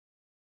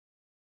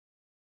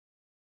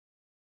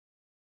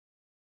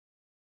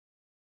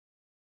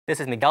This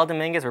is Miguel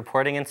Dominguez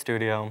reporting in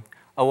studio.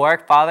 A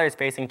Warwick father is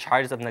facing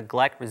charges of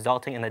neglect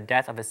resulting in the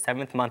death of his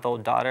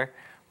 7-month-old daughter.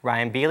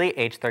 Ryan Bealey,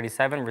 age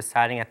 37,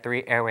 residing at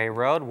 3 Airway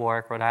Road,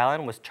 Warwick, Rhode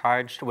Island, was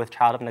charged with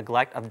child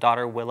neglect of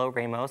daughter Willow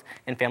Ramos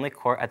in family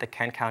court at the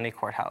Kent County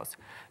Courthouse.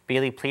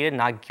 Bealey pleaded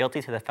not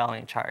guilty to the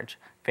felony charge.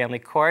 Family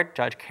court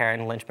Judge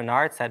Karen Lynch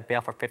Bernard set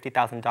bail for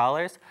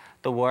 $50,000.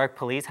 The Warwick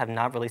police have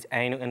not released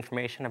any new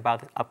information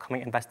about the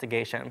upcoming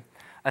investigation.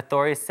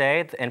 Authorities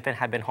say the infant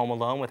had been home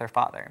alone with her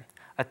father.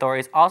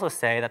 Authorities also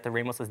say that the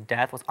Ramos'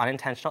 death was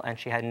unintentional and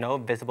she had no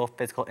visible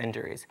physical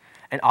injuries.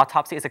 An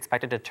autopsy is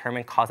expected to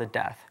determine cause of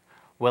death.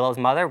 Willow's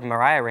mother,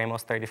 Mariah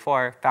Ramos,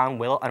 34, found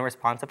Willow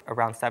unresponsive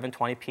around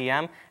 7:20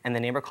 p.m. and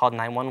the neighbor called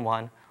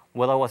 911.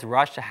 Willow was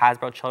rushed to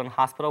Hasbro Children's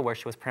Hospital where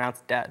she was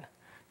pronounced dead.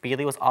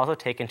 Bealey was also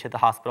taken to the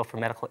hospital for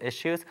medical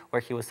issues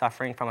where he was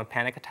suffering from a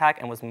panic attack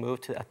and was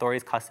moved to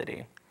authorities'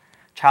 custody.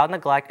 Child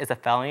neglect is a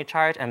felony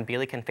charge and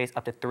Bealey can face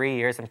up to 3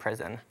 years in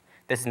prison.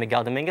 This is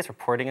Miguel Dominguez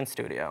reporting in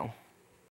studio.